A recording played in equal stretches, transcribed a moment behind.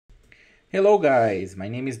Hello guys, my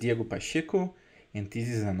name is Diego Pacheco and this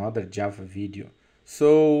is another Java video.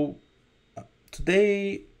 So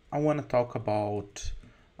today I want to talk about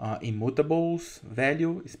immutables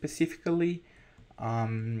value specifically.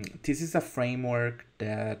 This is a framework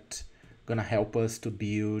that gonna help us to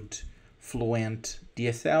build fluent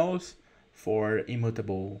DSLs for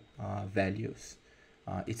immutable values.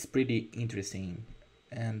 It's pretty interesting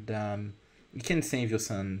and it can save you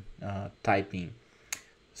some typing.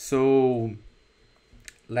 So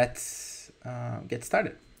let's get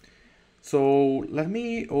started. So let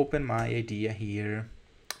me open my idea here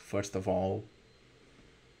first of all,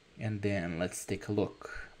 and then let's take a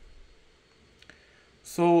look.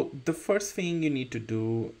 So the first thing you need to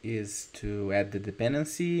do is to add the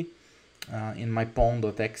dependency. In my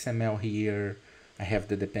pom.xml here, I have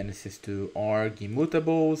the dependencies to org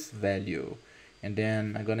immutables value, and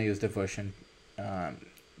then I'm gonna use the version,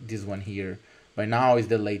 this one here. By now is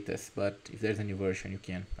the latest, but if there's a new version, you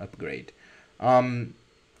can upgrade.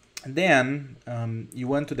 Then you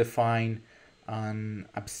want to define an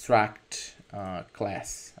abstract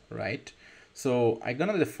class, right? So I'm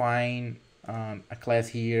gonna define a class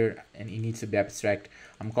here, and it needs to be abstract.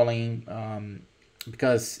 I'm calling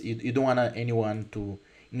because you don't want anyone to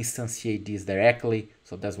instantiate this directly,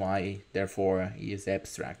 so that's why therefore it is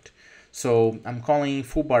abstract. So I'm calling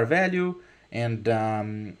full bar value, and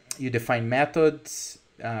you define methods,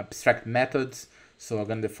 abstract methods. So I'm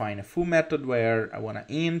gonna define a full method where I want an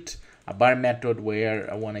int, a bar method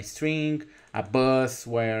where I want a string, a bus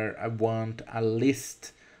where I want a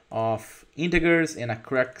list of integers, and a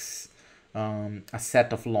crux, a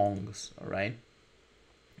set of longs. All right.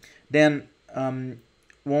 Then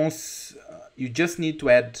once you just need to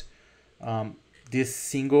add this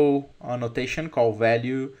single notation called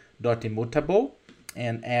value.immutable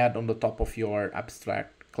and add on the top of your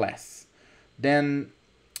abstract class. Then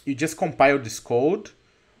you just compile this code,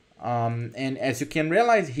 and as you can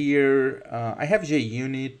realize here, I have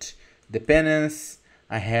JUnit dependence.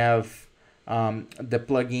 I have the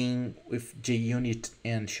plugin with JUnit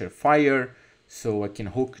and Surefire, so I can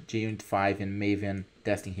hook JUnit 5 and Maven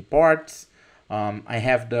testing reports. I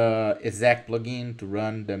have the exec plugin to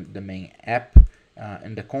run the main app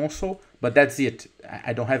in the console, but that's it.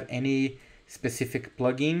 I don't have any specific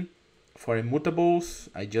plugin for immutables.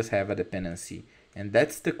 I just have a dependency, and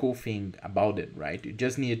that's the cool thing about it, right? You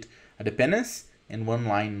just need a dependency and one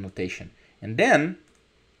line notation, and then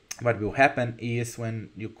what will happen is when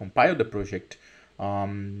you compile the project,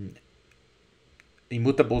 immutables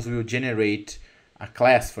will generate a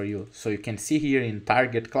class for you. So you can see here in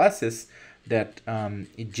target classes that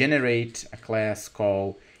it generates a class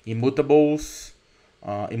called immutables,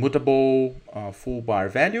 immutable full bar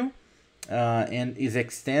value, and is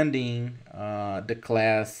extending the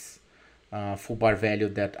class full bar value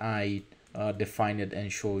that I defined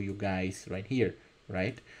and show you guys right here,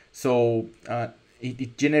 right? So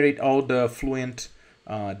it generates all the fluent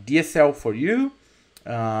DSL for you,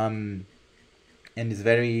 and it's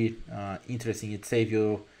very interesting. It saves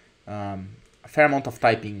you a fair amount of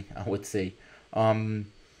typing, I would say.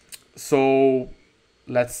 So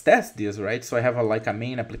let's test this, right? So I have like a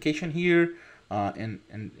main application here, and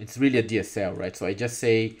it's really a DSL, right? So I just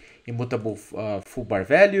say immutable full bar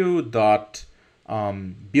value dot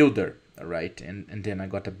builder, right? And then I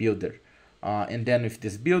got a builder, and then with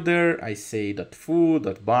this builder I say dot full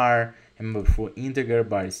dot bar, remember full integer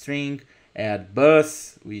bar string, add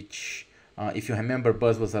bus, which if you remember,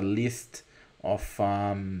 bus was a list of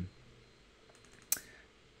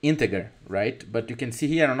integer, right? But you can see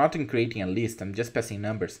here I'm not creating a list, I'm just passing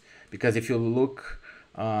numbers, because if you look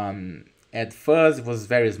at fuzz, it was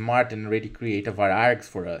very smart and already create a var args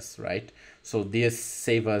for us, right? So this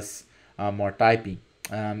save us more typing.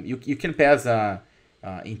 You can pass a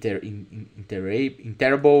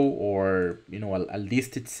interable, or a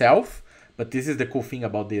list itself, but this is the cool thing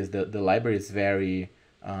about this. The library is very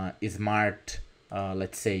smart,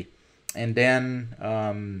 let's say. And then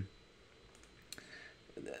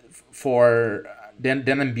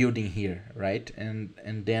then I'm building here, right? And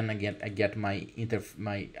then I get my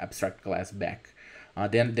abstract class back.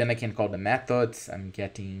 Then I can call the methods. I'm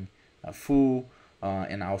getting full,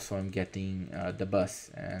 and also I'm getting the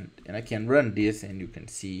bus, and I can run this, and you can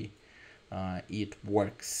see it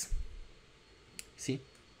works. See?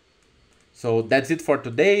 So that's it for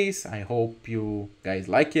today's. I hope you guys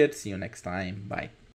like it. See you next time. Bye.